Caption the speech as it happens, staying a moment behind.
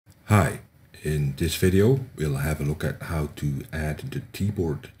Hi, in this video we'll have a look at how to add the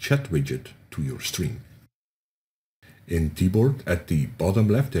TeeBoard chat widget to your stream. In TeeBoard, at the bottom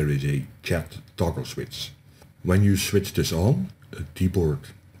left there is a chat toggle switch. When you switch this on, TeeBoard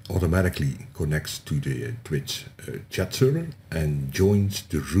automatically connects to the Twitch chat server and joins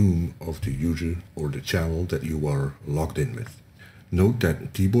the room of the user or the channel that you are logged in with. Note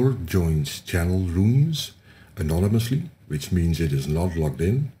that TeeBoard joins channel rooms anonymously, which means it is not logged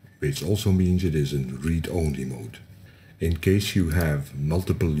in, which also means it is in read-only mode. In case you have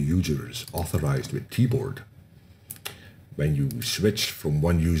multiple users authorized with TeeBoard, when you switch from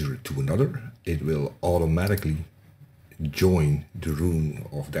one user to another, it will automatically join the room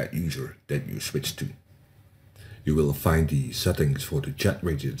of that user that you switch to. You will find the settings for the chat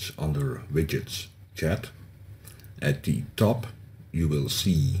widgets under Widgets, Chat. At the top, you will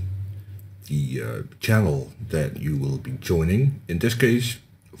see the channel that you will be joining. In this case,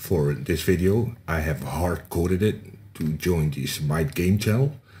 for this video, I have hard-coded it to join the Smite game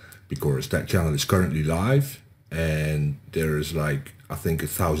channel because that channel is currently live and there's like, I think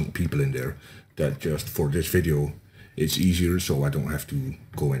 1,000 people in there that just for this video, it's easier so I don't have to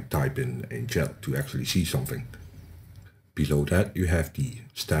go and type in chat to actually see something. Below that, you have the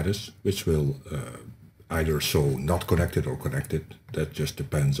status, which will either show not connected or connected. That just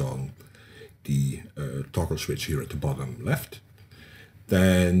depends on the toggle switch here at the bottom left.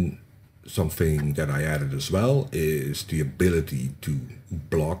 Then something that I added as well is the ability to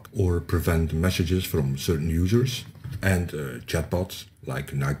block or prevent messages from certain users and chatbots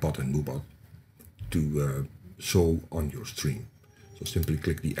like Nightbot and Moobot to show on your stream. So simply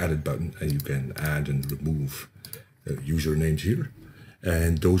click the edit button and you can add and remove usernames here,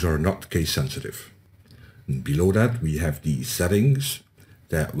 and those are not case sensitive. And below that we have the settings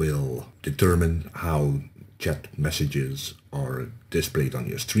that will determine how chat messages are displayed on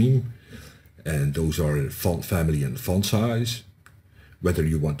your stream, and those are font family and font size, whether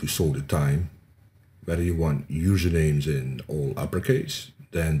you want to show the time, whether you want usernames in all uppercase,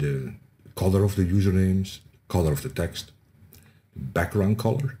 then the color of the usernames, color of the text, background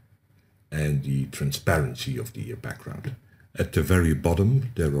color, and the transparency of the background. At the very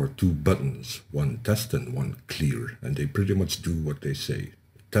bottom there are two buttons, one test and one clear, and they pretty much do what they say.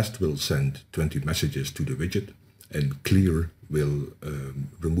 Test will send 20 messages to the widget, and clear will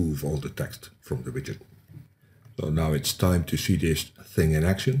remove all the text from the widget. So now it's time to see this thing in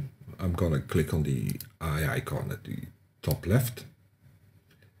action. I'm gonna click on the eye icon at the top left.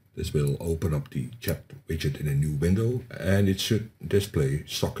 This will open up the chat widget in a new window, and it should display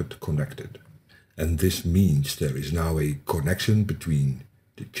socket connected. And this means there is now a connection between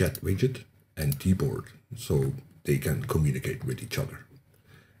the chat widget and TeeBoard, so they can communicate with each other.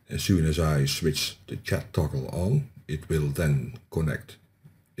 As soon as I switch the chat toggle on, it will then connect,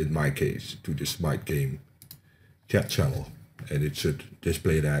 in my case, to the Smite game chat channel, and it should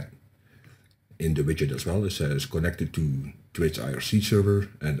display that in the widget as well. It says connected to Twitch IRC server,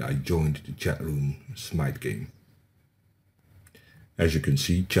 and I joined the chat room Smite game. As you can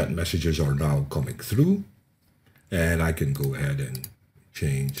see, chat messages are now coming through, and I can go ahead and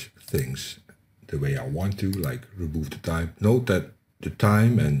change things the way I want to, like remove the time. Note that the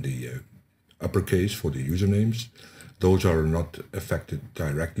time and the uppercase for the usernames, those are not affected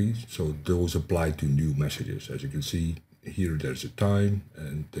directly, so those apply to new messages. As you can see here, there's a time,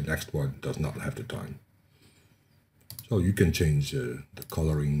 and the next one does not have the time. So you can change the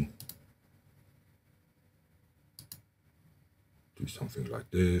coloring to something like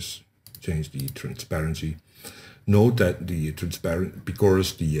this, change the transparency. Note that the transparent,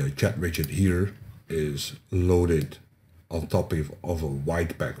 because the chat widget here is loaded on top of a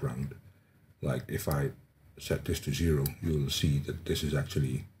white background, like if I set this to 0, you'll see that this is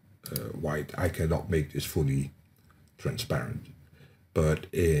actually white. I cannot make this fully transparent, but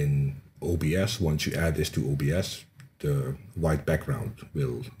in OBS, once you add this to OBS, the white background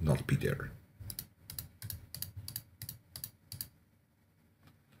will not be there.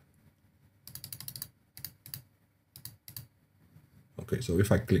 Okay, so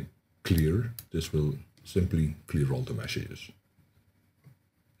if I click clear, this will simply clear all the messages.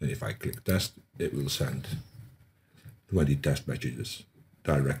 And if I click test, it will send 20 test messages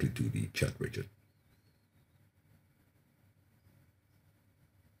directly to the chat widget.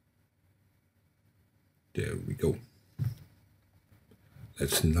 There we go.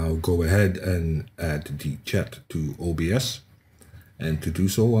 Let's now go ahead and add the chat to OBS. And to do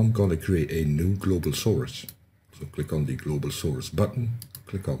so, I'm going to create a new global source. So click on the global source button,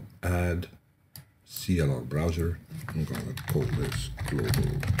 click on add CLR Browser. I'm going to call this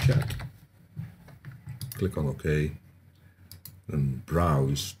global chat. Click on OK. and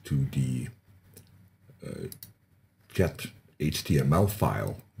browse to the chat HTML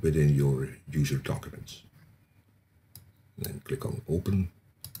file within your user documents. Then click on open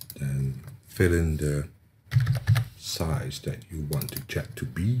and fill in the size that you want the chat to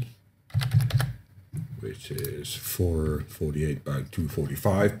be, which is 448 by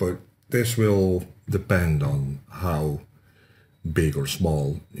 245, but this will depend on how big or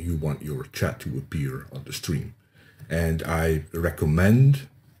small you want your chat to appear on the stream. And I recommend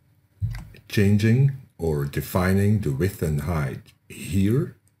changing or defining the width and height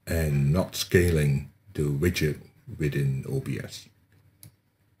here and not scaling the widget within OBS.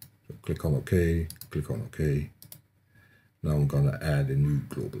 So click on OK, click on OK. Now I'm going to add a new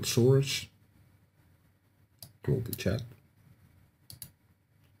global source, global chat.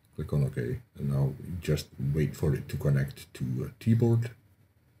 Click on OK, and now just wait for it to connect to TeeBoard.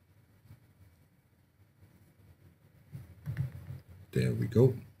 There we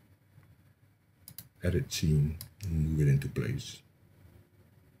go. Edit scene, move it into place.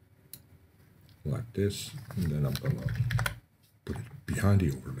 Like this, and then I'm gonna put it behind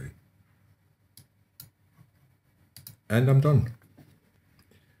the overlay. And I'm done.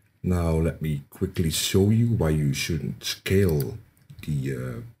 Now let me quickly show you why you shouldn't scale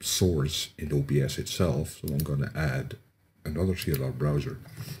the source in OBS itself. So I'm gonna add another CLR browser.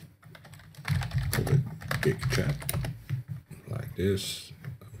 Call it Big Chat, like this.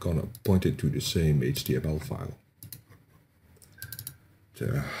 I'm gonna point it to the same HTML file.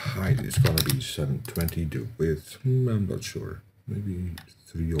 The height is gonna be 720. The width, I'm not sure. Maybe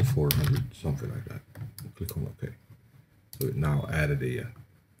 300 or 400, something like that. Click on OK. So it now added a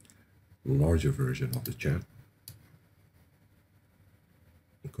larger version of the chat.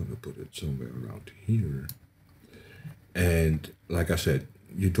 I'm gonna put it somewhere around here. And like I said,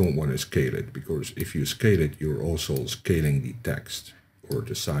 you don't want to scale it, because if you scale it, you're also scaling the text or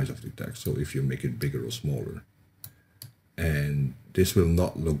the size of the text. So if you make it bigger or smaller, and this will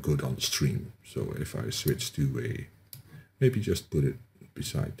not look good on the stream. So if I switch to a, maybe just put it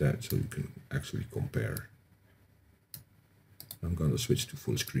beside that so you can actually compare. I'm going to switch to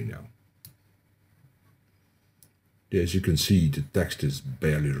full screen now. As you can see, the text is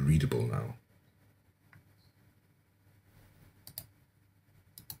barely readable now.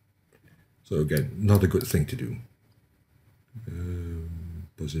 So again, not a good thing to do.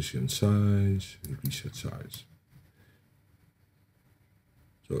 Position size, reset size.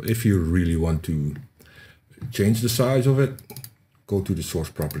 So if you really want to change the size of it, go to the source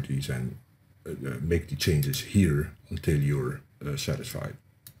properties and make the changes here until you're satisfied.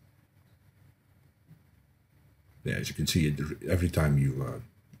 Yeah, as you can see, every time you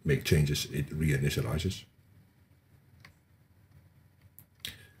make changes, it reinitializes.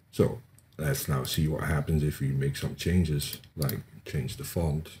 So let's now see what happens if we make some changes, like change the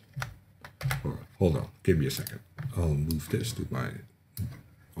font. Or, hold on, give me a second. I'll move this to my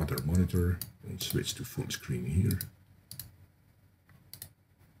other monitor and switch to full screen here.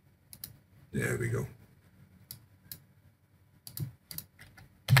 There we go.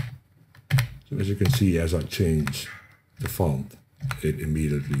 So as you can see, as I change the font, it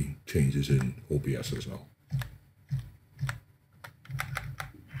immediately changes in OBS as well.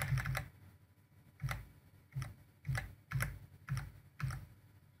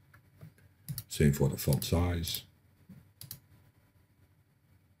 Same for the font size.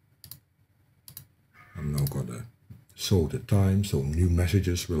 I'm now gonna show the time, so new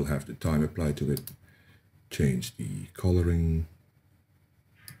messages will have the time applied to it. Change the coloring.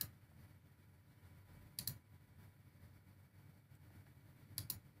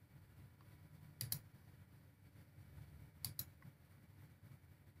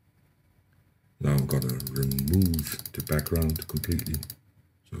 Now I'm gonna remove the background completely.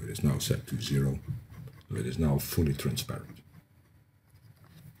 So it is now set to 0. So it is now fully transparent.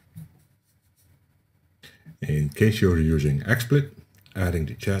 In case you're using XSplit, adding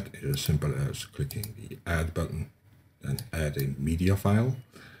the chat is as simple as clicking the add button and add a media file.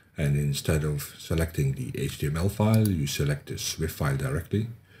 And instead of selecting the HTML file, you select the Swift file directly,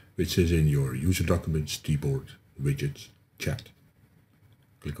 which is in your user documents, TeeBoard, Widgets, Chat.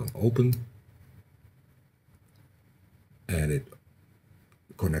 Click on open. And it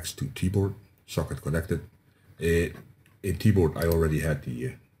connects to TeeBoard, socket connected. In TeeBoard, I already had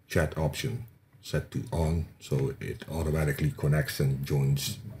the chat option set to on, so it automatically connects and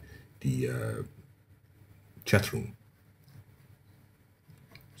joins the chat room.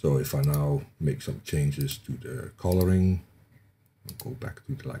 So if I now make some changes to the coloring, I'll go back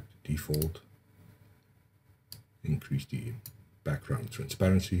to the default, increase the background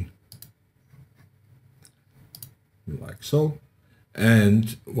transparency, like so.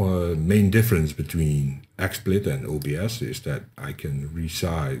 And one main difference between XSplit and OBS is that I can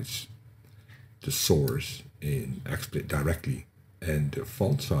resize the source in XSplit directly, and the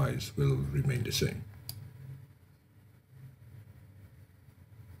font size will remain the same.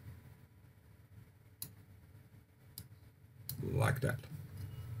 Like that.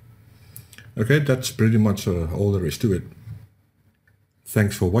 Okay, that's pretty much all there is to it.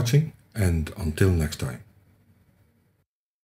 Thanks for watching, and until next time.